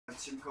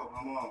ชิมเขาฮะ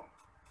มั่ง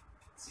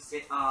สิเซ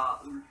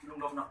ลุง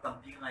ลมนักตั้ม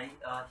ปีไง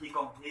ที่ก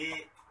อง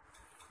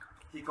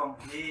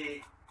ที่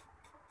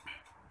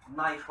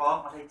นายฟ้อง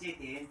อะไรเจ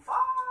ตีนฟ้า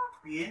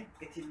ปีน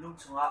กระถิ่นลุง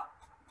ชัว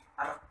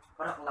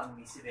รักลัง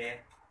มีสิเบ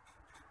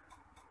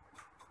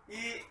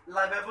อีไล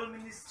ฟ์ Bible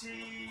Ministry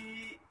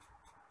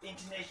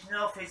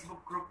International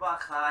Facebook Group อา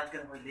คารกั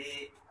นไว้เลย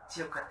เ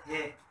ชี่ยวขัดเฮ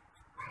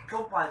ก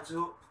ลุ่มปัจจุ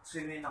ช่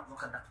วยนักลง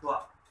กันตักตัว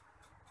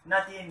นา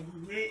ที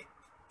นี้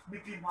มี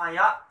ปีมาย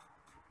ะ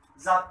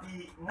จะปี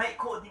ไง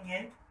โคดิ้งเงิ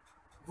น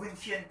วิน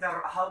เชียนแต่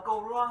หากเขา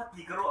รู้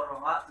ที่กระโดดล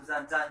งอ่ะทุก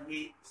จานฮี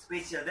สเป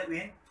เชียลเด็ก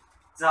วิน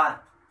จาน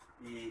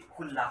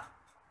คุณลัก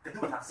กระดู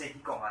กหนักเสีย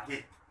ที่กองอาฮิ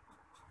ต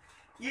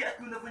อีอั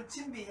ตุนวิน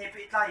ชิมมีเฮ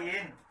ปิตไล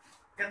น์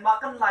กันมา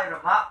กันไล่หรอ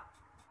ฮะ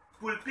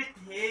ปุลปิด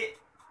เฮ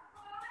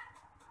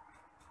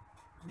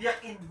เบียก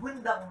อินหุ่น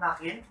ดังนัก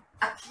อิน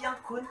อัดเทียง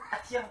คุณอั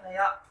ดเทียงเนี่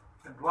ย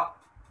กันรัว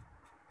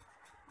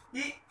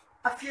อี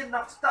อัดเทียงนั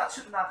กสตาร์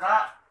ชุดนัก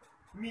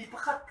มีประ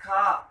คัดข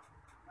า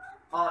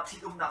ที่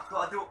ดุมนักตั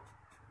วดู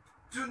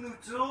จูนู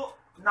จู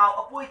นาวอ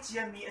ภัยเชี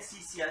ยมีอาศิ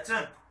เสียจ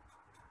น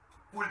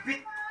ปุลปิด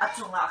อัดจ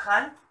งอาคั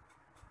น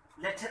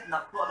เล็ดเท็ดนั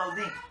กตัวเรา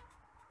ดิ้ง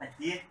อัน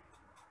ที่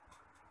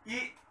อี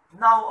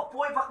นาวอ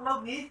ภัยบักเรา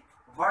นี้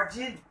วอร์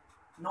จิน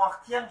นอก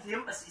เทียงหิม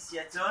อาศิเสี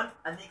ยจน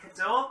อันนี้คือโ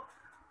จ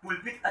ปุล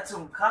ปิดอัดจ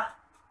งค่ะ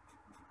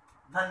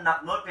นั่นนัก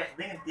โน้ตเป็ด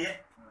ดิ้งอันที่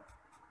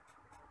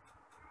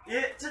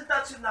จนตา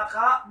ชุดนัก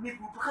มี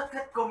บุพคัด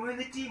คัดคอมมู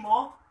นิตี้มั้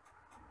ง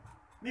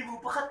มีบุ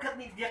พคัดคัด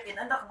นี่เบียกอิน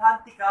อันดักฮัน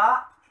ติกา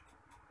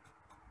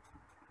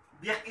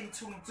เบียกอิน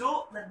ชุงจู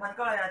นั่นมัน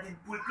ก็เลยนะดิน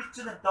ปุลปิด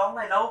จุนันต้องไง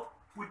เรา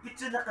ปุลปิด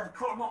จุนันกันโค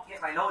รมอกเกี่ย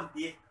ไงเราอัน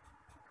ที่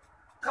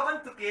ข้ามัน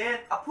ตุกเกน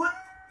อพุน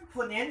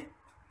พุนิน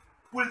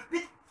ปุลปิ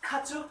ดข้า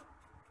จู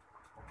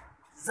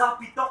ซา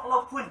ปิตอกเรา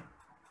พุน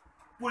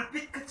ปุลปิ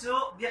ดข้าจู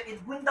เบียกอิน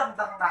หุ่นดัง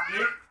ดังนักเอ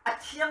งอัด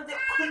เทียงเด็ก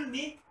คุณ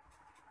มี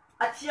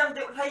อัดเทียงเ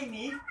ด็กไร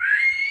มี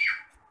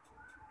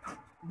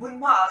บุญ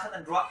มาขนา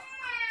ดรัว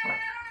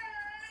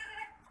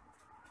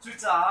จุ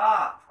จ้า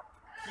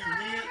ที่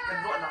นี่กัน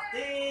รัวนักเต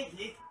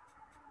ะ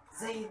ใ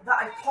จอินดา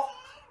ไอทอก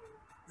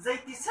ใจ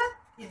ที่เซต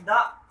อินดา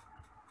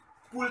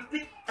ปุลปิ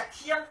ดอัดเ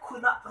ทียงคุ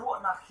ณรัว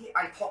นักที่ไอ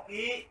ทอก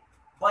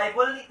ไบเ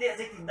บิลนี่เตะใ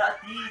จอินดา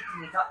ที่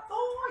นี่ครับโ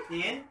ต้เ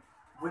ห็น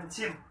บุญ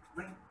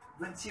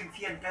ชิมเ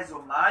พียนแกจ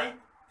มไหล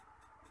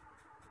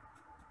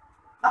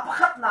อภั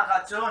คนัก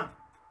จน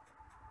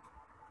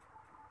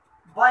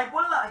ไบเบิ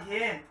ลละเ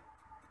ห็น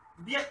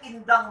เบียกอิน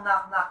ดัง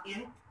นักอิน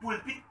ปุล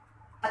ปิด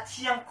อัดเ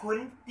ทียงคุณ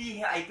ตีใ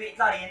ห้ไอเป็ดไ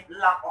ลน์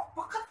หลักออกป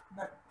ระคัด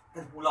นั่น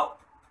กันหูเรา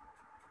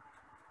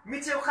มิ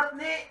เชลขัด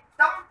นี้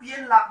ตั้มเปลี่ย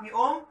นหลักมีอ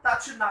มตัด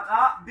ชุดนัก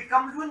บิก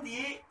ำลุ่น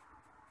ดี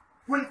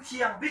หุ่นเที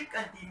ยงบิก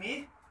อันที่มี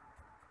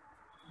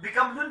บิก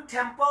ำลุ่นเท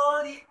มเพิล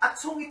ดีอัด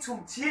ชงอีชุ่ม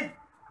ชิน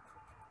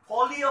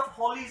Holy of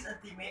Holies อัน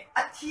ที่มี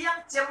อัดเทียง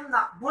เจ็มห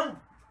นักบุญ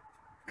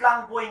กลาง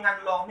บวยงาน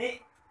ลองนี้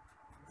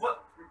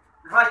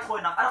ไรถอย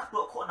หนักอัดตั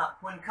วโคหนัก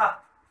หุ่นค่ะ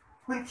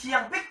หุ่นเทีย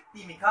งบิก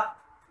ที่มีค่ะ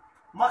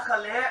มาข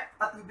เล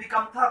อัตุบิก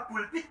ำท่าปุ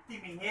ลปิดที่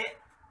มีเฮ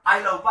ไอ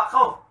เราปะเข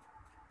า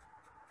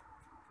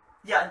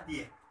อย่าอัน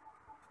ที่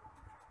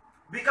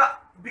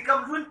บิก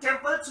ำรุ่นเทม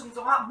เพิลชุมจ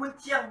งะหุ่น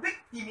เทียงบิก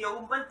ที่มี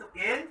อุ้มเป็นตัวเอ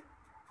ง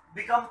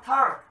บิกำท่า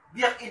เ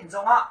บียกอินจ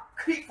งะ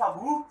คลิกฟา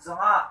บูจ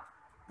งะ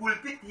ปุล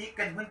ปิดที่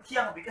กันหุ่นเทีย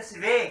งบิกสิ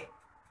เว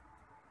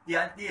อย่า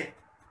อันที่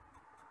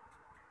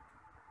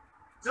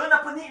จนนั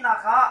บนี้นะ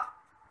คะ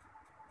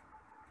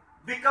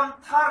บิก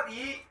ำท่า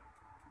อี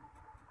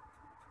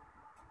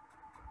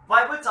ไบ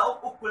เบิลจะ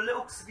อุกเล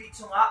อุกสติช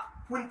งะ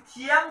หุ่นเ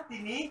ทียงที่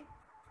นี้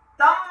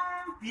ตั้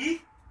มปี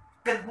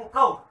กันหูเข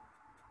า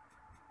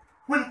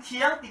หุ่นเที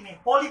ยงที่มี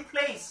holy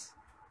place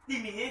ที่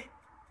มี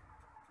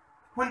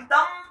หุ่น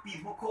ตั้มปี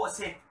หูเขาเส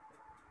ก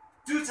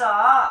จู่จ้า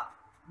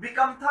บิก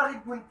ำทาริ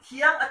หุ่นเที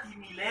ยงอติ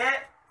มีเล่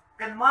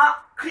กันมา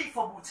คริฟ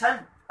บูชัน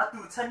อ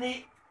ตุชันนี้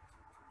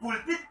ปุล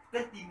ปิดกั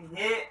นที่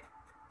มี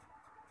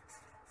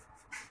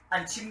อั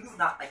นชิมดู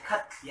นักไอคั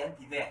ดเทียง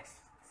ที่เว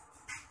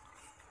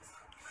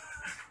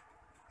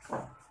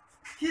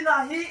ที่ไหน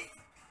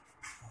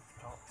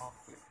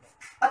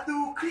อัตุ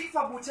คริฟ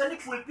บูชันนี่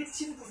ปุลปิด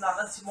ชิมดูนัก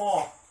อันสิโม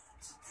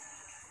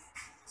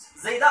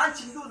ใจด้าน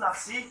ชิมดูนัก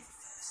สิ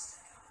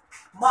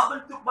มาบรร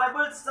ทุกไบเ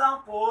บิลสัง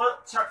โป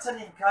ชักชั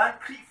นินคัน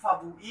คริฟ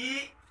บูอี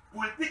ปุ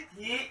ลปิด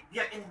ที่เบี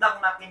ยกอินดัง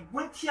นักอิน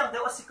หุ่นเทียงเดี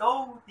ยวสิเขา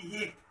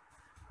ที่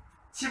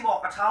ชิมออก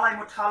กระชาไล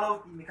มุทาโล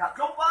ที่มีครับ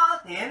ลงว่า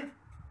เห็น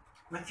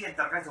หุ่นเทียงต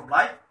ะไคร้สมไร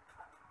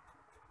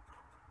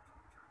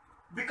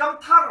บิก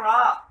ำทาระ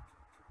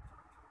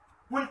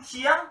หุ่นเ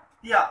ทียง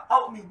เดียเอา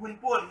มีหุ่น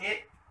โปลเฮ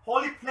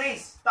holy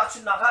place ตัดชุ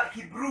นนัก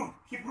ฮิบ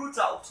รูจ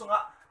ะอุกสงะ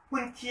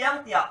หุ่นเทียง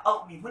เดียเอา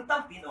มีหุ่นตั้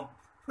มปีน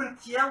หุ่น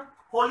เทียง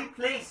holy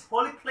place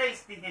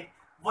ที่เฮ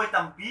ไว้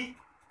ตั้มปี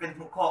เป็น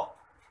หุกข้อ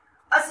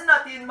อาศัยนา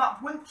ทีมา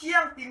หุ่นเทีย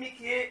งที่มีเ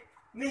ค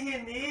มีเฮ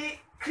นี้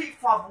คริ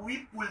ฟาบุย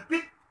ปุลปิ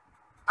ด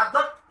อัด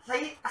ดใช้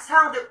สร้า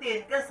งเดือดเตียน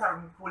กันสาร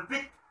ปุลปิ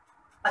ด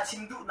อาชิ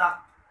มดูนัก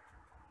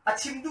อา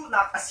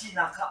ศี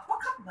นักครับว่า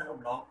ครับมัน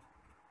เรา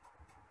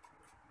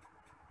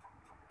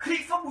คริ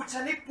ฟาบุชั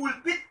นนี่ปุล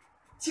ปิด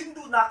ชิม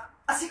ดูนัก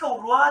อาศิกเอา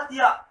รัวเดี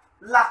ย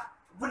หลัก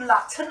บุญหลั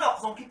กฉันออก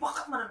ส่งคิดว่าค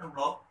รับมันเ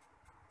รา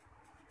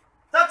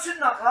ชุน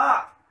นัก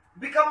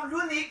บิกำลุ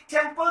นิกเท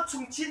มเพิลชุ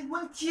งชินหุ่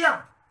นเทียง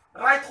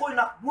ไรถอย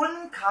นักหุ่น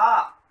ขา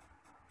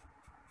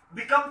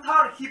บิกำทา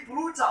ร์ฮิบ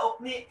รูจะออก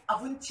นี้อ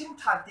วุนชิม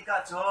ทันติกา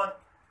จน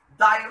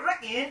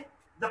direct in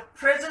the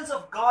presence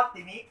of God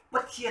ที่นี้ป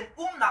ะเทียน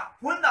นัก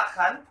หุ่นนัก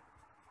ขัน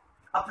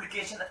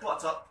application ตัว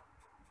จด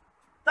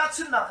แต่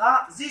ชุนนัก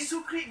ยิสุ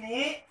คริสต์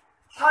นี้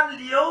ท่าน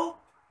เลี้ยว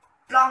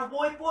กลางบ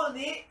อยปอล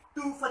นี้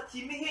ตูฟัด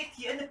ที่ไม่ให้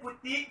ที่อันพุท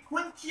ธิ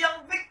หุ่นเทียง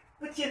บิก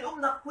ปะเทียน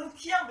นักหุ่นเ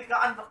ทียงบิก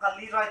อันดักกะ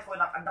ลีไรถอย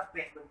นักอันดักเ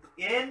ป็ดเป็นตัวเ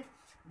อง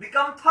บิก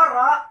ำทาร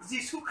ะยิ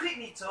สุคริสต์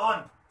นี้จน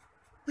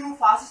ตู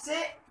ฟาสิเซ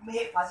ไม่ใ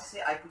ห้ฟาสิเซ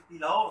ไอพุทธิ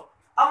เรา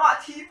อามา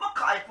ที่บัก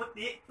ไอพุท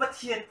ธิปะเ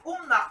ทียน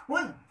นัก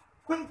หุ่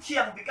นเทีย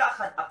งบิก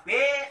ขันอเป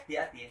เดี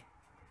ยเดีย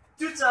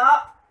จุจ้า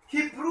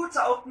ฮิบรูจ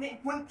ะออกนี้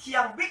หุ่นเทีย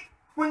งบิก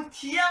หุ่นเ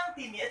ทียง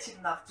ที่มีชิม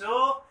นักโจ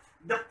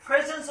the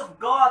presence of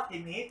God ที่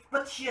มีป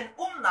ะเทียน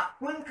นัก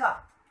หุ่นค่ะ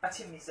อา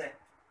ชิมมีเซ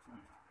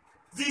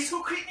ยิสุ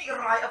คริสต์นี่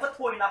ไรเอาไปถ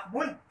อยนัก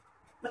หุ่น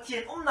ปะเทีย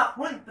นนัก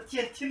หุ่นปะเที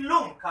ยนทิ้งลุ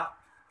งค่ะ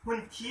หุ่น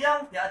เทียง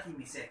เดียที่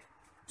มีเซ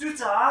จุ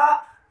จ้า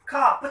ค่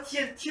ะปะเที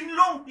ยนทิ้ง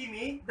ลุงที่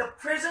มี the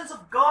presence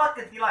of God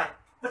กันที่ไร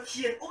ปะเ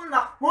ทียน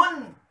นักหุ่น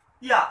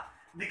อย่า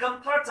ดิก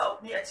ำทาร์จะออก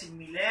นี้อาชิม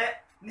มีเล่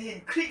นี่เห็น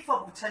คริสฟา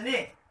บุชเน่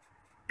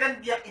กัน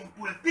เบียกอิน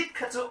ปูลปิดข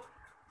จุ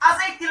อา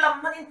ศัยที่ล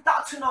ำมันอินตา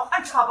ชุนออั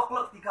นชาบัก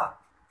ลักติกา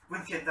วั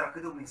นเทียนตระก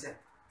ดูมิเซ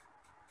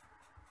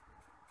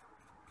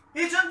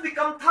อีจนดิก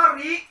ำทา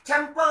รีเท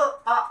มเพิล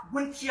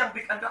วันเทียง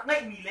บิกอันรักใน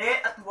มีเล่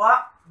อตัว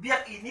เบีย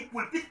กอินนี่ปู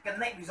ลปิดกัน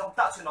ในวิจงต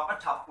าชุนออัน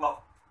ชาบักลัก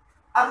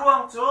อารว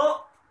งโจ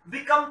ดิ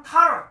กำท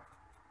าร์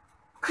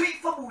คริส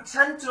ฟาบุ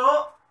ชันโจ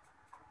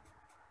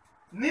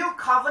New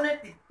Covenant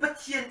ติปะ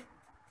เทียน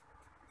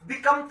บิ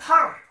กำทา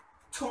ร์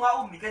ชงเอา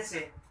มีกันเซ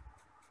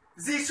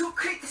ยิสุ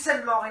คริสต์เซน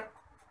ลอย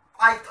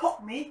ไอทอก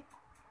มี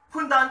คุ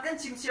ณดานกัน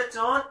ชิมเชียจ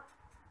น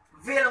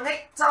เวลไง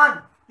จัน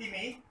ที่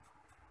มี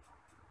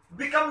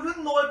บิกำลุ่น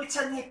โนยบิ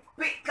ชันให้เ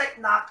ปิดไก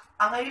นัก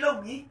อังไงเล่า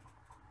มี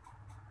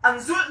อัน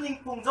จุดนิ่ง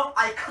พุงจงไ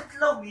อคัด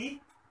เล่ามี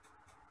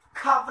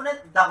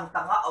Covenant ดัง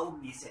ตั้งเอา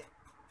มีเซ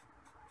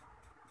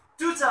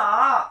จู่จ้า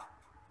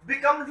บิ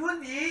กำลุ่น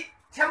นี้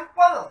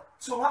Temple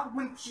ชงหัก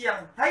หุ่นเทียง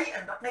ให้อั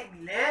นรักในมี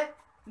เล่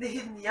ใน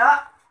หินเนีย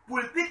ปู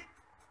ลปิด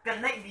กัน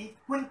ในมี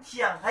หุ่นเที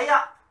ยงให้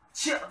เ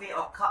ชื่อเวอ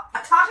อกค่ะอา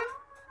ชาริม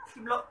คิ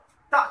มโล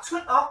ตะชุ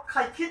ดออกใคร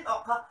คิดออ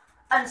กค่ะ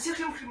อันเชื่อ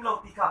คิมโล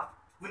ตีค่ะ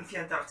หุ่นเทีย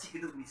งตระชิก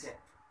ดูมีเส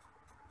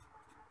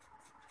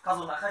ข้า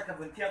ส่วนนักให้กับ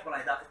หุ่นเทียงก็ไหล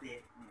ดักเตะ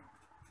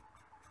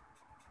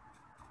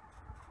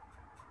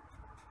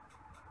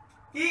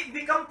อี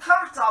บิกำทา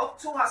ร์จะออก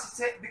ช่วงหาสิเส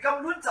บิก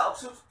ำลุ่นจะออก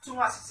ช่วง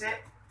หาสิเส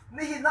ใน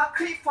หินนักค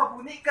ริสฟาบุ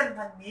นีกัน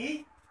มันมี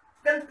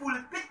กันปูล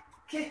ปิด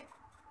คี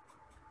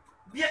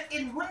เบียกอิ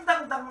นหุ่นดั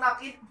งนัก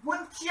อินหุ่น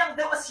เทียงเ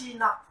ดียวอาชี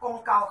นักกอง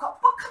เก่าเขา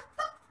ปัก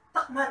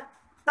ตักมัน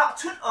ตัก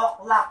ชุดออก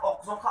หลากออก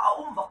จงเขาเอา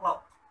บักเรา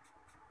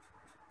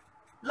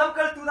ลำเ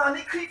กิดตุนา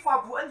นี้คริสฟา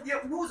บุอันเดียว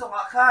นู้จงอ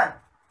าคาร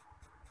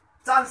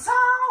จานสา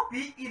ว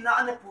ปีอิน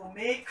อันปูเม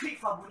คริส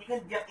ฟาบุนี่กั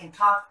นเบียกอิน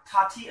ท่า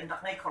ที่อันดัก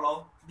ในเขาเรา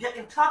เบียก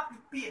อินท่า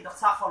ปีอันดัก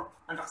ซาเขา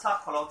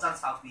เราจาน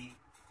สาวปี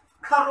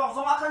คารองจ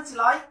งอาคารสิ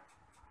ไล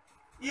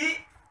อี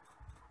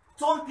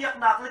จนเปียก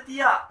หนักเลยที่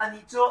อัน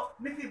นี้โจ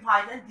ไม่พิมพ์หาย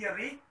นั่นเดีย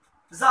รี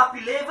ซาปิ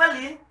เลเว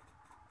ลิน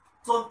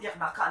จนเปียก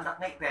หนักอันดัก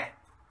ในแปะ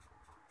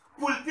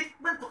ปูลปิด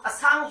มันตุกอา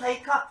สังเลย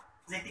ค่ะ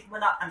เจติกมั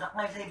นอันดักใ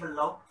นเลยบนเ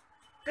รา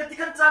กันที่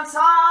กันจานส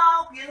าว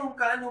เพียนหง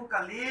กั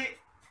นลี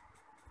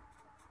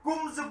กุ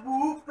มจะบู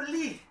ป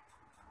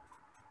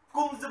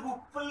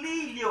ลี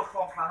เลี้ยวคร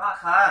องทางอา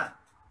คาร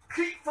ค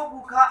ริฟบุ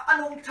ค่ะอัน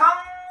หงทั้ง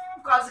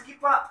กาสกิ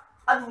ปะ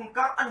อันหง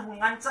กักอันหง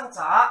งันจัง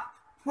จ้า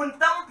หุ่น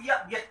ตั้งเปียก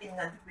เบียดอิน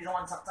งันที่เป็น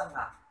วันสักจังน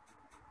ะ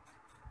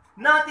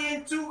นาทีน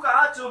จูกา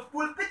จูปู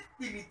ลปิด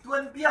ที่มีตัว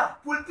เบีย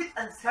ปูลปิด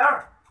อันเซอ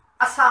ร์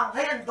อาสังใ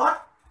ห้อันดอท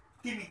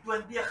ที่มีตัว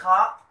เบียค่ะ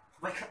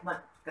ไว้ขัดมัน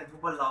กันบุ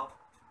บลเรา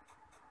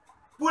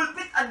ปูล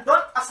ปิดอันดอ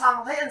ทอาสัง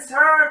ให้อันเซ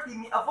อร์ที่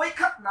มีเอาไว้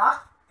ขัดนะ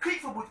คริ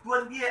ฟบุตัว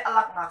เบียอ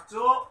ลักนัก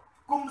จู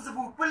กุมจะ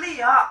บุปลี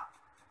อะ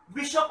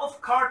Bishop of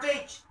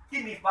Carthage ที่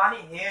มีปานี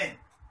เห็น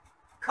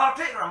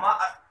Carthage รามา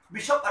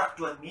Bishop อารักจ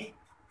วนมี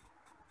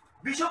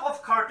Bishop of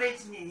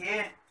Carthage นี่เห็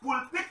นปูล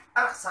ปิดอ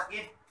ารักสักเอ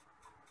ง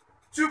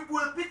จูปู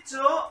ลปิด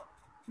จู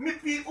มี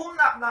ปี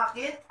นักเอ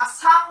งอา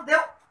สังเดีย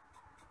ว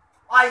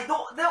ไอโด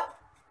เดียว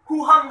คู่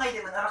ห้ามไงเ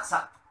ดี๋ยวมันรักษา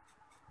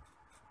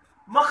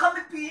มาข้า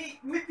มีปี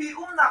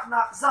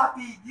นักซา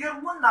ปีเดียร์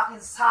มุนนักอิ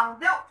นสัง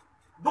เดียว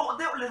โดเ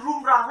ดียวเลยรุม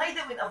ร่างไงเ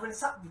ดี๋ยวมันเอาเป็น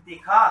สักมีเด็ก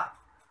ค่ะ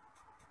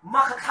ม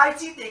าข้าไทย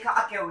จีเด็กค่ะอ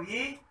าเก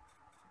วี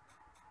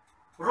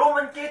โร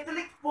มันคาทอ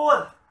ลิกโพล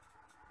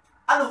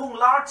อันหง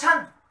ลาร์ชัน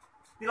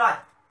ที่ไร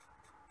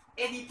เ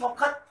อดีทอง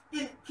คัด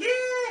อินคี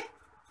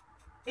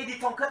เอดี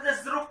ทองคัดเล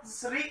สรุป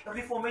สรี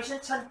รีฟอร์เมชัน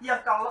ชันเตียง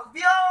กาลักเ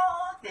บีย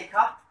เด็ก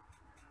ค่ะ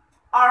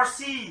RC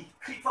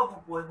คริฟบุ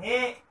ปผล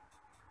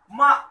ม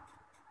า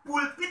ปู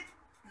ลปิด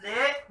เล่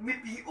มี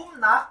ปี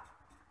นัก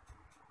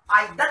ไอ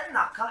ดัน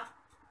นักค่ะ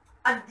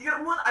อันเดีย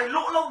ร์มุนไอโ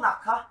ลนัก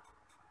ค่ะ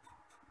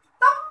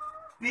ตั้ง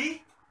ปี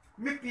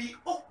มีปี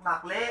นั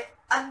กเล่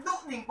อันดุ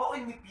นิ่งเพราะ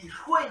มีปี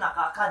ช่วยนัก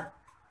กัน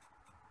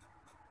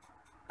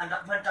อันดั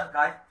บมันจังไก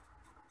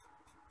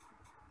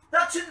ถ้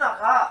าชุดนัก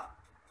ค่ะ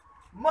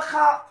มา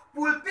ค่ะ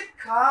ปูลปิด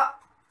ค่ะ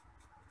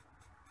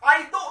ไอ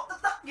โต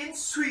ตักกิน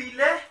สุยเ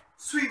ล่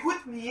สุยหุด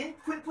มีน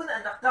พุ่นอั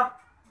นดักดับ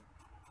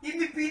อี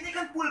มีปีนี้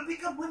กันปูลปิด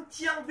กันพุ่นเ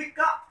ทียงบิก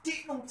ะที่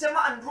นุ่งจะม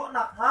าอันรัวห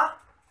นักฮะ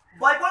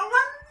ไบเบิล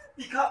งั้น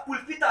ปีค่ะปูล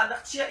ปิดอันดั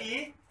กเชียอี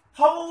เข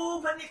า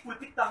มันนี่ปูล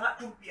ปิดต่างหาก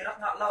จุ่มปีรัก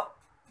หนักแล้ว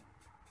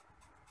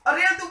เ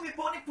รียลดูมีพ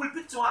วกนี้ปูล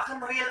ปิดจังกัน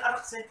เรียลอา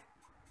รักเซ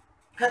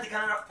คติกา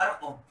รอารั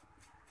กอม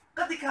ค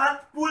ติการ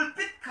ปูล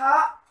ปิดค่ะ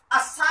อา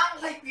สัง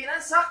ให้ปีนั้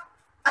นสัก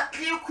อัดเ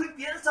ลี้ยวคุย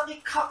ปีนั้นสักอี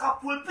กข้ากับ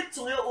ปูลปิด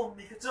จังเลยอม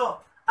นี่ก็จ้า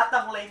อัตั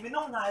งเลยไม่น้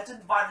องนายจน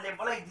วันเลว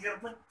อะไรเดีย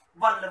ร์มัน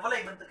วันเลวอะไร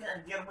มันตะกัน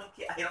เดียร์มัน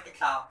ที่ไอ้รักไอ้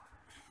ข่าว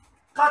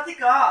คติ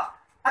กา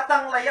อัตั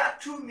งเลยอัด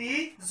ชูมี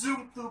ซูม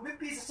ตูไม่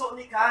ปีสโซ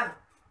นิกัน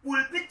ปู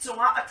ลปิดจั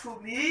งอัดชู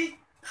มี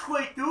ช่ว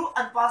ยดู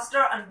อันพาสเตอ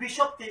ร์อันบิช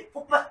อปที่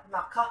อุป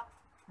นักค่ะ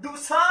ดู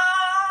ซ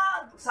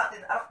าติ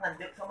นอารักนันเ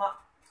ด็กเข้ามา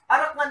อา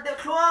รักนันเด็ก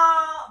เข้า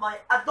มา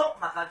อดอก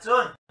นะคะจ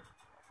น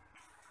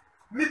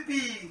มี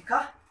ปีค่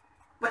ะ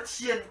ปะเ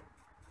ทียน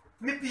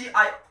มี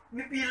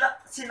ปีละ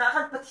สินะ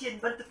ขันปะเทียน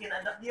บรรทุกินอั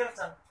นดักเดียร์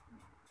จัง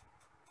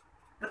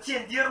ปะเทีย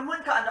นเดียร์มั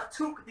นค่ะอันดัก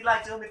ทุกที่ไล่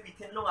เจอมีปีเ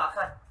ทียนลงอา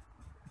คัน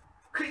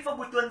คริฟ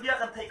บุตรเดีย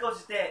กันไทยก็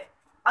สิเต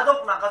อดอก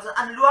นะคะจน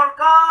อันลัวร์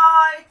กา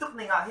ยตุกห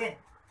นึ่งอาเห็น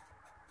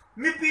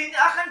มีปีนี้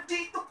อาคันจี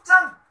ตุกจั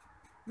ง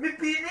มี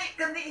ปีนี้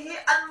กันนี่ฮี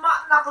อันมา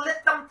นักเล็ด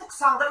ตำทุก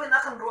สังได้เป็นนั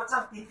กขันรัวจั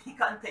งปีนี้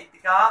กันไทยติ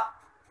กา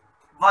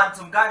วัน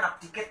จุงกายนัก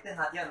ติเก็ตเต็น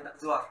หาที่อันดัก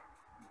จัว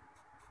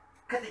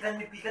คติกัน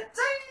มีปีกันใจ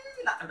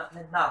ละอันดักเ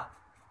ล่นนะ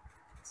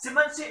สิ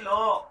มันสิโล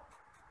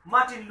ม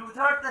าร์ตินลูเท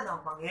อร์แต่น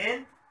ำมังเงิน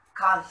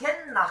ข้าเห็น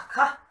นัก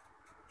ค่ะ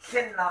เห็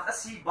นนัก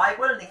สิไบเ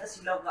บิลนี่ก็สิ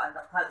เราก็อัน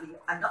ดักพัลี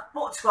อันดักโป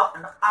ชัวอั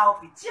นดักเอา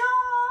ปิจ้า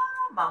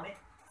มาเม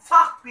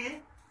ฟักปิน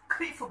ค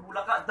ริฟบุล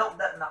ก็ดอก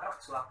ดันนักรัก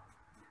ชัว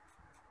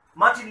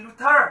มาร์ตินลู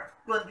เทอร์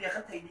ตัวเบียกั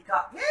นไทยดีค่ะ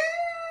เฮ้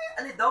อั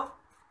นนี้ดอก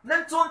นั่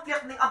นโจนเปีย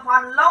กหนึ่งอัมพั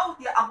นเล่า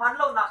ที่อัมพันเ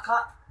ล่านักค่ะ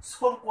ส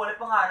มควรเลย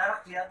ปังงานรั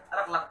กเทียน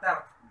รักหลักเตอ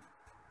ร์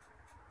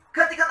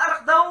ketika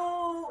arak daw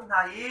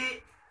nai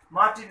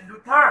Martin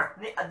Luther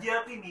ni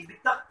adia pi mi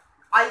bitak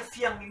ai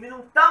fiang mi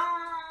minung tam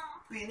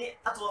pi ni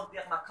aton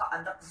piak na kha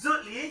andak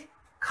zuli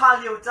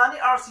khaliu jani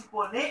RC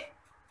pol ni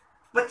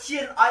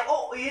pathian ai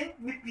o in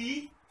mi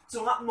pi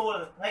chunga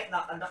nol ngai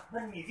nak andak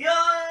man mi via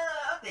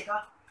te ka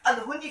an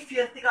hun ni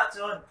fian te ka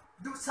chon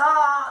du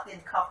sa ten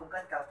kha pu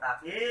kan ka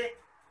ta ke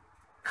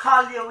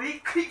khaliu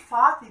wi khri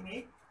fa ti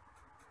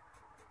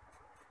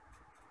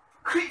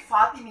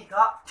mi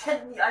ka ten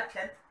ni ai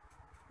ten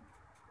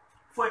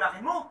foi na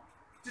himu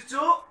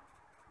cucu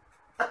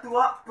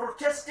atua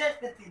Protestant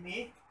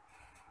ketini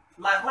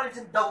lai hon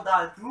jen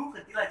daudal tu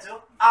ketila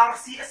jo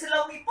RC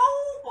asilo mi po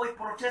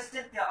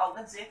Protestant ya au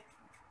kan se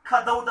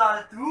kha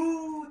daudal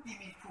tu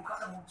timi phu kha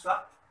kan chwa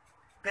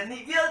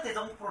kani vial te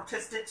jong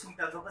Protestant chung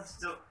ta jo kan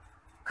jo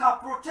kha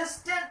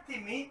Protestant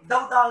timi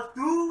daudal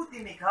tu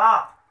timi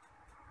kha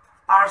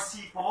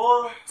RC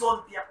po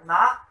chon piak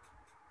na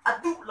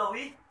adu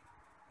lawi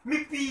mi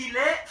pi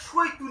le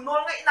shoi tu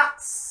nol ngai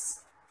nak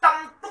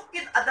tam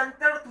tukin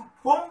adanter tu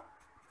phung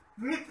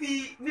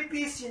mi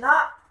pi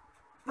sina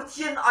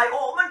pathian ai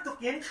o man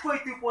tukin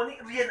shoi tu poni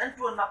rian an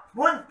tuan nak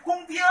mon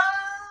phung bia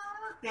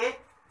te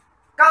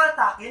kal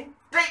takin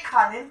trei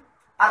khanin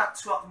arak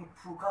chuak mi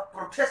phu ka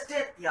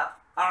Protestant ya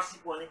RC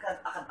poni kan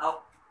akan au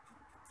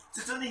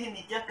chu ni hin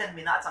ni kya kan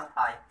mina chang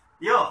tai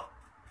yo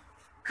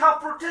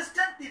kha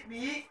Protestant ti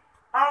mi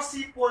RC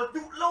pol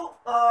du lo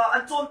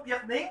an chon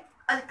piak ning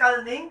an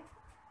kal ning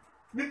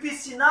mi pi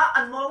sina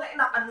an nol ngai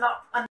nak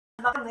an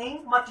นักนิ่ง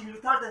มาจิลู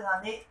ทาร์เดิน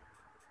นี่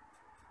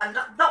อัน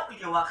นักดอกเ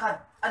ลี้ยวขัน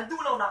อันดู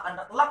เราหนักอัน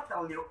นักลักเต่า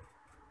เลี้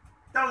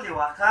ย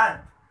วขัน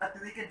อันตัว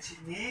นี้กันชิ้น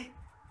นี้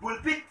บุล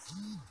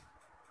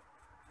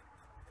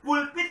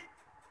ปิด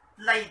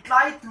ไหลไกล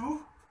ตู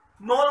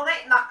นอนไง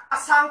หนักอา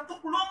สังตุ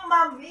กล้มมา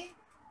มี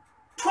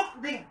ทุบ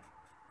ดิ่ง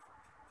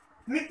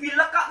มีปี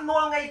ละกะนอ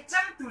นไงจั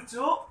งตู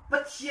จูปะ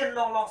เทียนล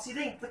องสี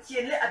ดิ่งปะเทีย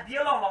นเละอันเดีย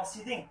วลองสี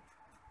ดิ่ง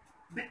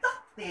บิดตัก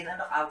เตนอัน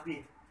นักเอาปี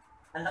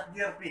อันนักเ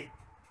ดียร์ปี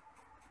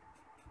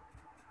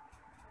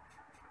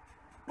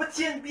ปะเ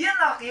ทียนเบียน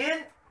นักเอง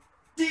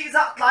จีจ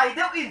ะไกลเ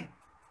ดียวอิน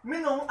มิ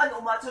นงอันอ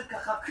อกมาจน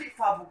ข้าคริฟ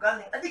าบุกัน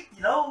นี่อดีต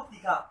กี่เล่า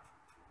ที่ข้า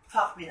ฝ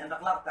ากเป็นอันดั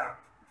กลับตา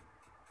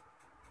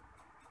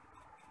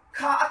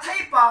ข้าอัฐิ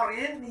ปา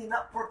รินนี่นะ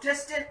โปรเตส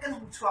แตนต์กัน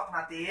หุ่นชวกน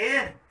าเต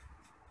น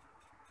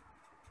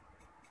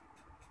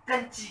กั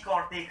นจีกอ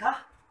ร์เตค่ะ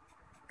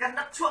กัน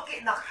นักชวกเก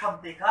นักท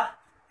ำเตค่ะ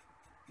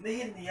นี่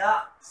เนี่ย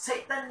ไซ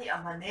ตันนี่อา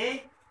มันเนี่ย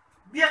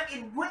เบียกิ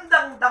นหุ่น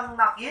ดัง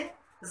นักอิน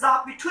ซา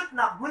ปิชุด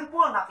นักหุ่นพ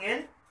วกนักอิน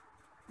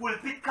ปุล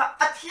ปิดค่ะ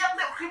อัฐิยังเ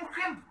ด็กค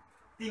ริม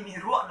ที่มี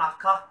รัวนัก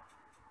ค่ะ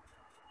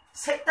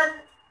เซตั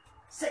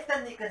น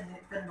นี่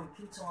กันหนุ่ม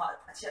ทิ้งชง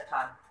อาเชียท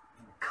าน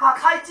ข้า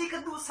ใครจีกั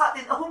นดูสัตว์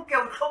อินหุ่นเกี่ย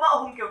วเข้ามา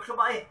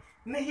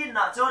นี่หิน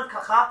น่ะจนข้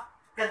า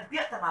กันเปี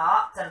ยตนา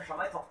จันทร์ไ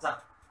ม่ถกจัง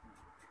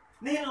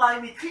นี่หินลาย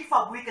มีคลิปฝา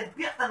บุยกันเ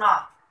ปียตนา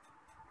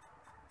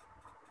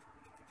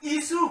อี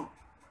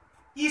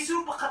ซู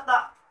ปะขัด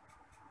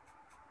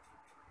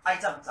ไอ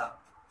จัง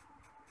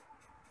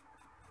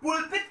ปุล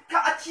ปิดค่ะ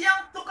อาเชียง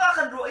ตุกา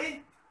กันรวย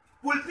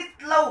ปุลปิด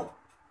เล่า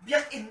เบีย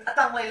กอินอั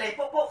ตังไลโ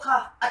ป๊ะค่ะ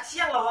อาเชี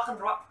ยงเราว่ากัน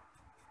รัว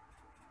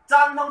จ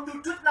านมังตุ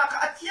ทุดนัก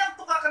อาเทียง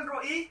ตุกกันรอ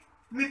อี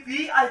มีปี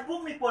ไอปุ๊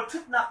มีปอทุ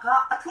ดนัก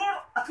อา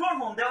ทัวร์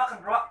มงเดว่ากั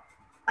นรอ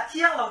อาเที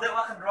ยงเราเดว่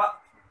ากันรอ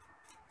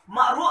ม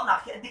ารู้นัก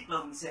เฮดิกเรา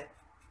มีเส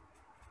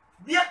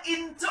เบียกอิ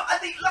นจะอ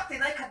ดีตลักที่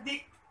ไหนขัดดิ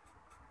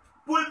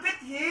ปุลปิด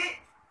ฮี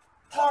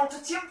ทองจะ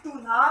เชื่อมตู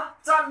นา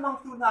จานมัง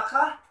ตูนาค่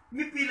ะ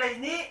มีปีไร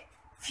นี้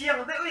เพียง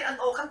ได้วินอัน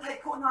โอคันไทย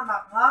โคนานั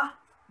กนะ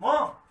มอ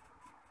ง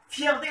เ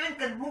พียงได้วิน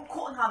กันมุกโค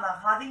นานัก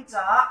ฮาดิ้ง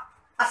จ้า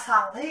อาสั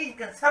งให้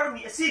กันสาร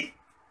มีสิ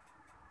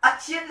อา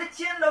เทียนและเ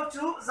ทียนเรา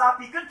จูซา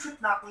ปีกันชุด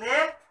นักเล็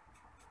บ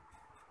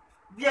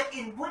เบียก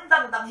อินบุญ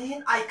ดังหิน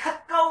ไอคัด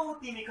เก้า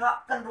ตีมีค่ะ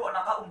กันรัว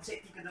นักเสก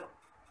ที่กระโด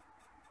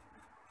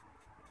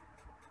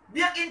เ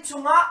บียกอินชุ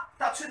งะ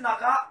ตัดชุดนั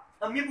ก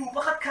มีบุป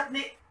ขัด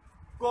นี่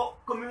ก็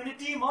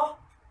community มั้ง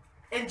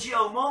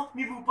NGO มั้ง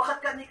มีบุปขั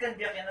ดนี่กันเ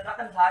บียกอินนัก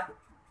กันหลาย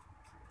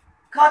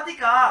ข้าที่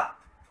กา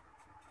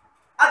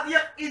อาเบีย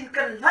กอิน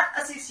กันหลัดอ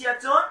าศิเซีย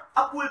จนอ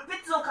าปุลปิด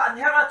จงขันเ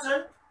ฮราจน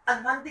อัน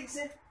มันดิ้งเส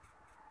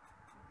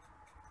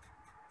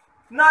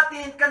นา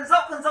ตีนกันเจ้า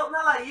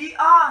นั่นแหละ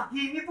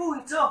ฮีมีบุ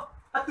หิจ้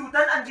าตุ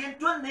ตันอันเรียน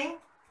จวนนิ่ง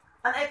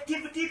อัน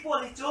activity พอ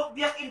ลิจูเ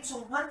บียกอินชุ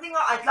งพันดิ้ง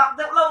ไอ้หลักเ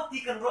ด็กเล่าตี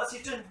กันรัวสิ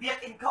จนเบียก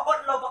อินเขาอด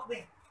เล่าบักดิ้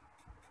ง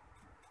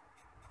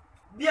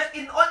เบียก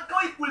อินอ่อนก็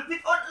อีปุลปิ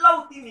ดอ่อนเล่า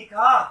ตีมี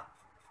ค่ะ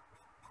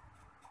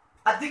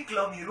อดิกเร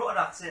ามีรู้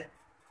นักเส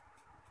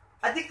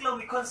อดิกเรา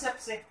มีคอนเซป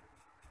ต์เส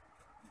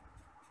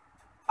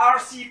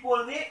RC พอล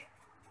นี้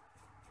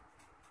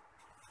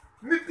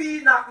มีปี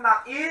นัก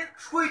เอง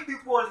ช่วยตัว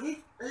พอลนี้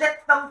เล็ด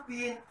ตั้มปี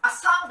นอา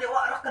สังเดี๋ยว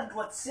รักกันร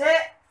วดเส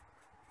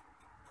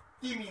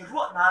ที่มี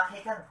รู้นักให้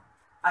กัน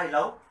ไอ้เร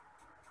า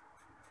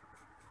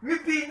มี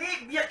ปีนี้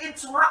เบียกอิน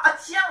สุงะอา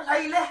เทียงไร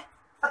เลย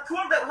อาทว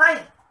นเดี๋ยวไร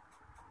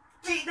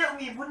จีเดี๋ยว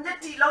มีบุญเดี๋ยว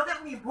จีเราเดี๋ยว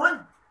มีบุญ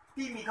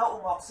ที่มีเขาอ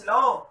งค์ออกสิโล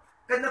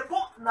กันนะพว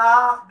กนั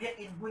กเบียก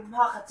อินบุญม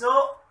ากขจร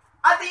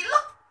อดีลั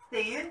กเ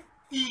ตียน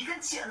อีกัน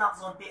เชี่ยนัก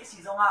ส่วนเตะสี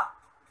จงอ่ะ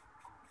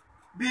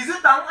บิจุ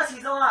ตังอ่ะสี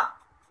จงอ่ะ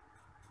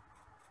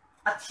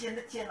อาเทียน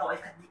เราไอ้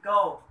ขัดดีเก้า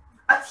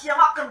อาเทีย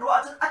งกันรัว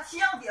จนอาเที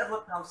ยงเดียร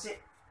ถเราเสร็จ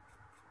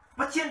ม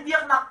าเทียนเบีย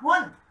กหนักมุ่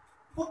น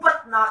อุปัต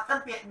นากัน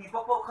เปียกมีป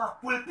ะค่ะ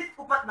ปุลปิด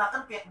อุปัตนากั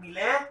นเปียกมีเ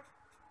ล่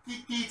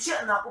ตีเชี่ย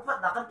นักอุปัต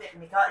นากันเปียก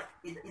มีค่ะ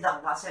อีดัง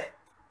ลาเส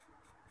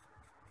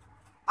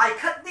ไอ้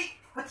ขัดดี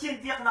มาเทียน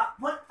เบียกหนัก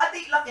มุ่นอ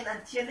ดีลักอินอัน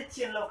เทีย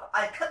นเราไ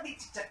อ้ขัดดี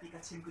จักดีกั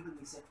นชิมก็ดู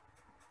มีเส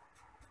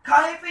ใคร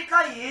ไปใคร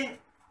ยิน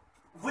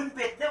วุ่นเ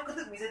ป็ดเดียวก็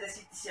ดูมีเสเด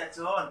สิเสียจ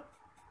น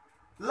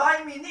ลาย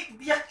มินิเ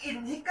บียกอิน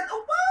ฮิกันอุ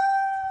ปะ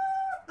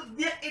ตุเ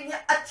บียกอินเนี่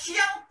ยอาเที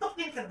ยงตุ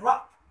กินกันรัก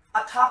อ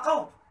าทาเขา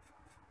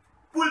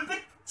ปุลปิ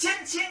ดเ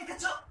ชียนกัน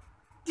จ้ะ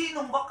ที่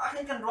นุ่มบักอาเห็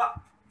นกันรัก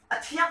อา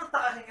เทียงก็ตา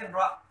เห็นกัน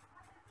รัก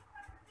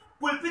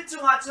ปุลปิดจ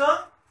งอาเจง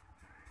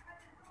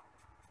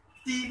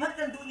ตีมัน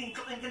กันดูนิ่ง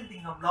ก็เป็นกันดิ่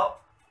งหำล้อ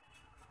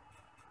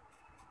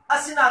อา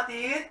ศินา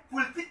ตีปุ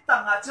ลปิดต่า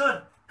งอาเจง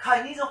ใคร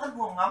นี่จะกัน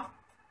ห่วงง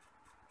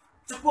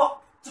ำจุก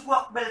วั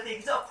กเบลตี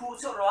ก็จะคู่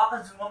ชั่วร้ากั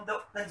นจุงงำเด็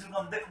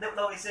กเ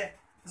ราไอ้เซ่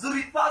จุ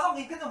ริตป้าต้อง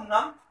กินกันง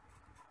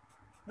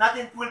ำนาเ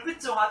ต็นปุลปิด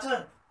จงอาเจ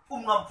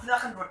งงำพนัก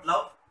ขันรถแล้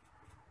ว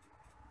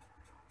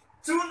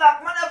จูนัก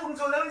มันเอาพุงโจ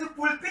แล้วจะ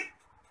ปุลปิ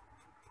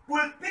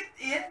ด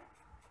อิน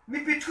มี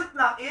ปิดชุด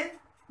นักอิน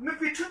มี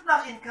ปิดชุดนั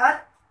กอินคัน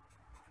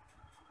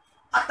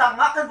อัตตัง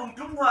มากันบุง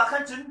จุ่มหัวขั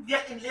นจุนเบีย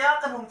กอินเลี้ย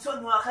กันบุงชน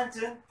หัวขัน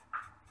จุน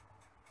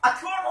อัต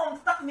ทัวร์ม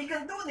ตักมีกั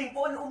นดูหนึ่งป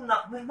นนั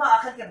กมันมา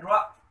ขันกันรัว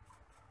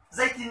ใจ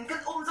ตินกัน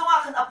จงอา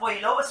ขันอภัย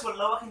แล้วส่วนแ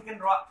ล้วขันกัน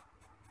รัว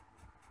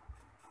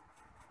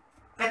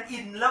กันอิ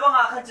นแล้วว่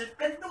าขันจุน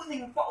กันดูห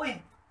นึ่งป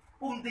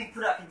นดิ่งพ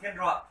ระขันกัน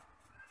รัว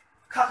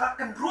ข้า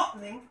กันรัว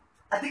หนึ่ง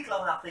อดีตเรา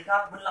หนักเลยครั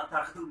บบนหลังทา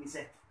งดูมีเส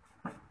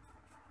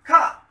ค่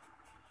ะ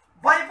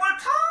ไบเบิล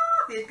ท่า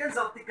เตียนกัน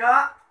สักติกา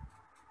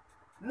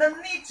นั่น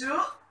นี่จู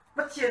ป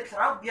ระเทศเ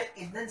ราเบียก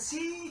อินนั่น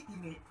สิที่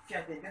มีเพีย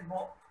งเตียนกันโม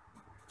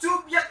จู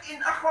เบียกอิน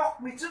อะครอก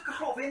มีจูกระโ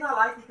ดดเวน่าไ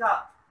รติกา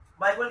ไ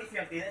บเบิลอีเพี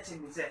ยงเตียนนั่นเช่น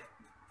มีเส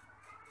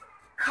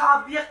ข้า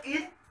เบียกอิ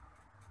น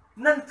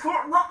นั่นพว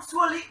กนักส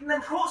วลินั่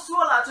นพวกสว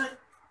ลาจน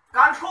ก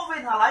ารโคเว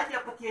น่าไรที่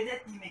ประเทศเนี่ย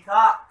ที่มีค่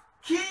ะ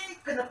ขี้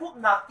กันพวก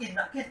นักอิน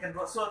นักเก็ตกันร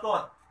ถสวต้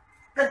น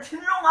กันทิ้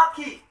งลงอา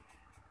คี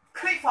ค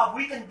ลิปฟา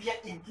วิกันเบียก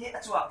อินที่อ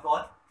จวบก่อ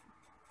น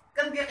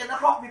กันเบียกอินนะ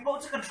ครอกมีโป๊ะ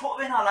จะกันโชว์เ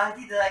วน่าไร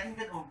ที่จะได้กิน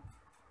กัน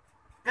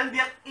กันเบี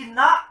ยกอิน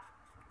นะ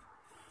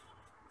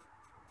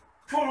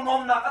ช่วงน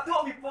มนะกระทั่ว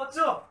มีโป๊ะ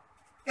จ้ะ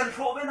กันโช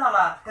ว์เวน่าไร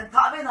กันท่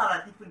าเวน่าไร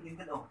ที่พึ่งกิน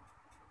กัน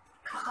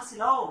ข้าสิ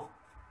เล่า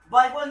ไบ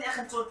เบิลเนี่ย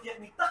ขันโจนเบียก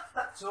มีตั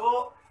กโช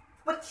ว์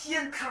ปะเทีย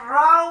นคร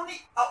าวนี่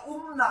เอา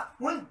หนัก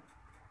หุ่น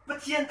ปะ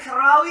เทียนคร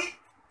าวนี่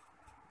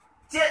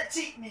เจ๊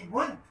จิมี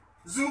หุ่น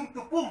ซูม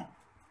ตุปุ่ม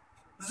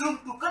ซูม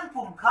ตุกัน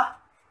ปุ่มค่ะ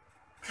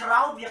ครา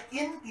วเบียก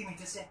อินที่มี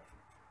จะเส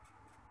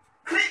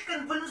คลิกกั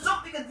นบนซุป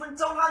ที่กันบนเ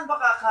จ้าล้านบั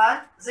กอาคาร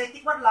ใจ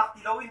ที่มันหลัก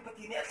ที่เราอินปะ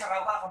ทีนี้ครา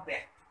วก็คำแปล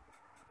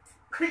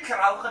คลิกค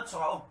ราวกันส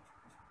อง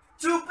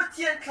จูปะเ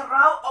ทียนคร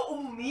าวเอา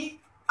มี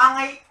อั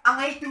งไ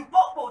งตูโ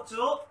ป๊ะ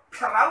จูค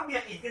ราวเบีย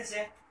กอินกันเส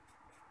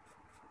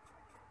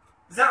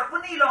จะป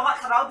นี่เรา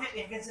คราวเบียก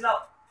อินกันเสแล้ว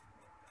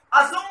อ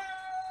าซุง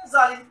จ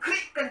าลินคลิ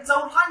กกันเจ้า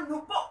ล้านนู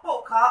โป๊ะ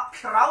ค่ะค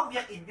ราวเบี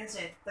ยกอินกันเส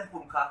เป็น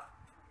ปุ่มค่ะ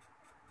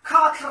ข้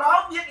าคราว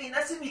เบียกอินอ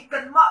าศิมีกั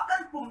นมากั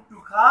นปุ่มตุ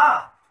ข้า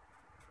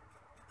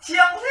เที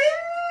ยงเล่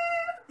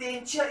เตียน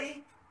เชย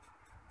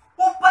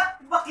ปุบปัด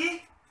บักกี้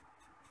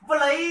วัน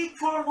ไหน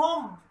ทัวร์ม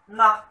มห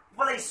นัก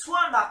วันไหนสว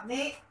นหนัก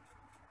นี้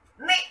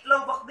นี่เรา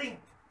บักดิ่ง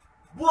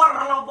บัว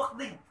เราบัก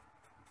ดิ่ง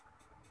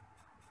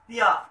เดี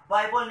ยไบ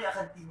เบิลเนี่ยอ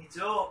าทิมิโจ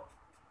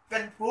กั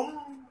นปุ่ม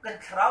กัน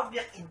คราวเบี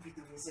ยกอินพิ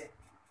ตุมิเซ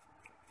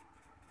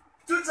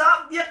จุดจ้า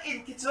เบียกอิน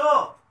คิโจ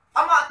อ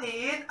ามาตี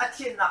นอาเ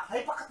ทียนหนักให้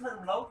พักมัน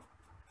เรา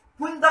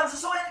หุ่นดัง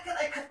สวยๆกัน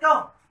ไอ้ขัดก้อง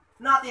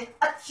นาตีน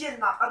อาเทียน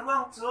หนักอารว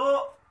งโจ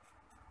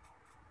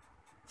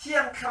เทีย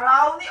นครา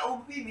วนี่อม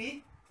ปีมี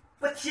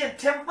ปะเทียน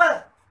เทมเพิล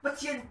ปะเ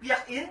ทียนเบีย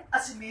กอินอา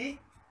ศิมี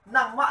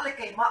นังมะเลยไ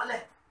ก่มะเล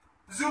ย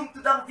ซูมตุ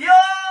ดังเดีย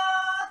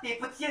ตี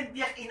ปะเทียนเ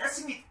บียกอินอา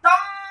ศิมีตั้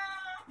ง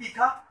ปี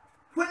ค่ะ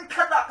หุ่นข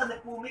นาดกันใน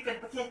ปูมีกัน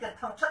ปะเทียนกัน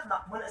ทางชัดหนั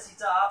กเหมือนอาศิ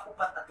จ้าอุ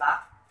ปัตตะละ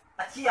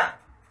อาเทียน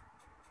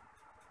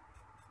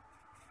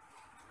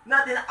นา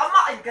ตีนอาม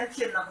าอินกันเ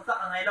ทียนหนักตั้ง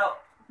อะไรแล้ว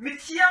มี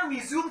เทียงมี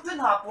ซูมตุน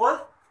หาปอล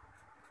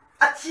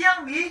อาเทียง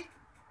มี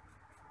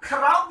ค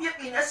ราวเบียก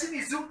อินอาศิมี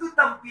ซูมตุ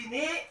ตั้มปี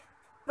นี้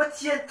ปะเ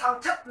ทียนทาง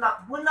ชัดหนัก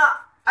มุนะ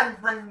อัน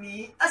มันมี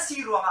อาศิ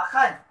รวงอา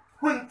คัน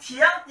หุ่นเที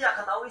ยงอยาก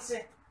กันเอาไว้เส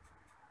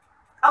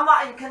อามา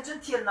อินคันจน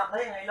เทียนหนักได้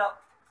ยังไงล่ะ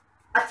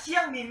อาเทีย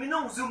งมีไม่น้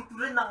องซูมตุ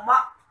เรนนังมะ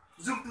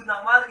ซูมตุนั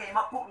งมาแล้วไงม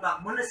าปุ๊บหนัก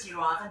มุนอาศิร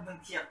วงอาคันหุ่น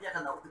เทียงอยากกั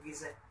นเอาตุกิเ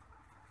ส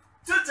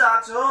จุดจ้า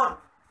จน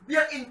เบี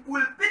ยกอินปู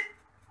ลปิด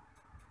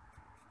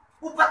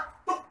อุปัต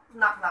ตุก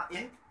หนักอิ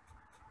น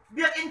เ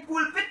บียกอินปู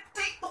ลปิด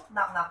ติตุกห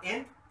นักอิน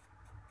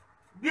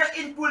เบียก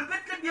อินปูลปิ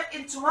ดกับเบียกอิ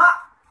นจุงะ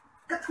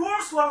กระทู้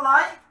ส่วนไหล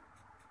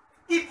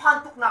ที่พัน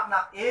ตุกห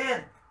นักเอง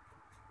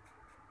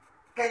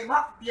ไก่มะ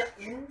เบียก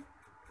อิน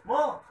โม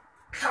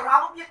ครา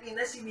วเบียกอิน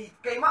นะสิมี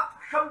ไก่มะ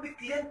ทำบิก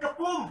เลียนกระ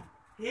ปุ่ม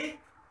ฮี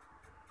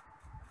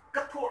กร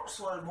ะทู้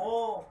ส่วนโม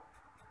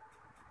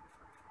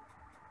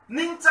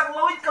นิ่งจังล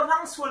อยกำลั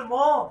งส่วนโม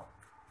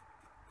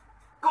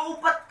ก็อุ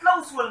ปัตเล่า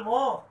ส่วนโม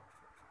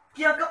เ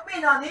กี่ยงกับปี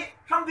นานี้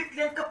ทำบิกเ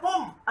ลียนกระปุ่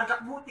มอันรั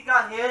กมุติกา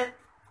เหตุ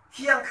เ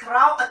ที่ยงคร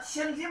าวอัดเชี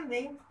ยนริม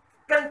นิง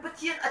กันปะเ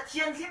ทียนอัดเชี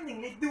ยนริมนิง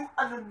ในดู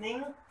อันนุนิง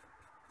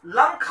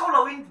ลังเข้าเร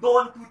าวินโด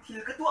นตูทิล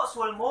กระตัว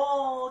ส่วนโม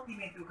ที่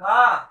มีตุค่ะ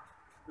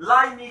ลา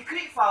ยมีค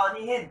ลิปฝ่า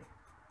นี้เห็น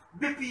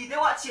บิปีได้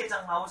ว่าเชียจั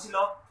งเมาสิโล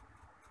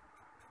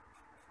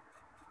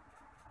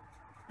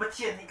ปะเ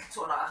ทียนนี่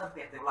ส่วนอะไรกันเป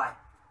รียบเทียบไร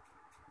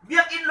เบี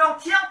ยกอินลอง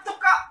เที่ยงตุ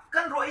กะ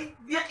กันรวย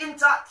เบียกอิน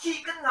จะขี้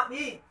กันงับ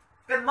มี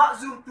กันมา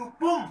ซูมตู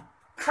ปุ่ม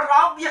ครา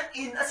วเบียก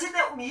อินอาศิเด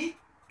อมี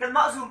กันม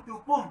าซูมตู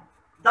ปุ่ม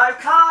ได้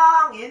ข้า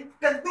งอิน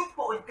กันดุป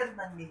อินกัน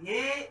มันมีเฮ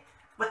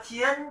ปะเที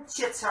ยนเ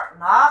ชียดฉาก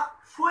นัก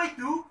ช่วย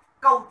ดู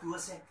เก้าตัว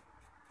เซน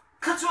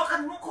ขจวกั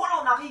นมุขโคเรา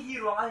หนักฮี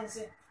โร่อะไรเซ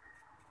น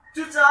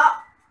จุดจ้า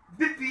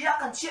บิปีย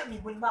กันเชี่ยมี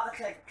บุญมาก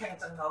แข่ง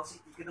จังเงาสิ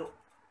ที่กระโดด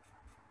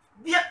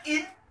เบียกอิ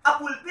นอั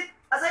ปุลปิด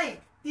อะไร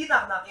ที่ห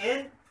นักเอ็น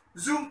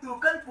ซูมตัว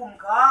กันปุ่ม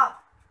ค่ะ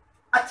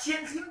อาเทียน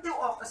ทิมเดียว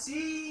ออก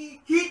สิ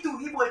ฮีตู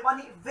ฮีบอยปา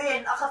นี่เว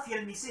นอาคาเฟีย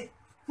นมีสิ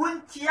หุ่น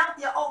เทียงเ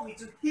ดียวออกมี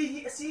จุดฮี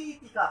สิ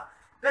ที่ค่ะ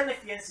กันใน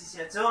เฟียนสิเสี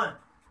ยจน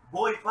บ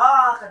อยป้า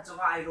กันจง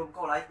ไอรม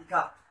ก็ไรที่ค่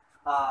ะ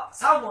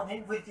สาวมองเห็น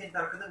วินเทียนต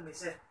ากันมี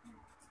สิ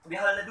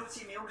biar le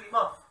duci mi umri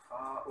mo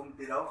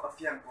tilo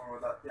afiang ko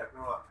da tiak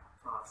no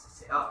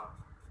se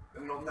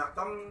ng lom nak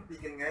tam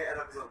bikin ngai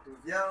arak zo tu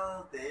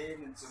vial te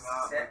min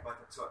sunga ba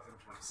ta chot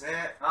tam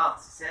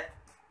se se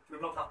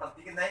lom tak tam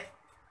bikin nai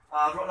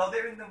ro lo de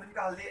ring nang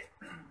ka le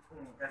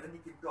ka ni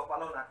kip do pa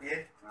lo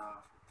natin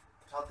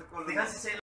sa tu ko dengan si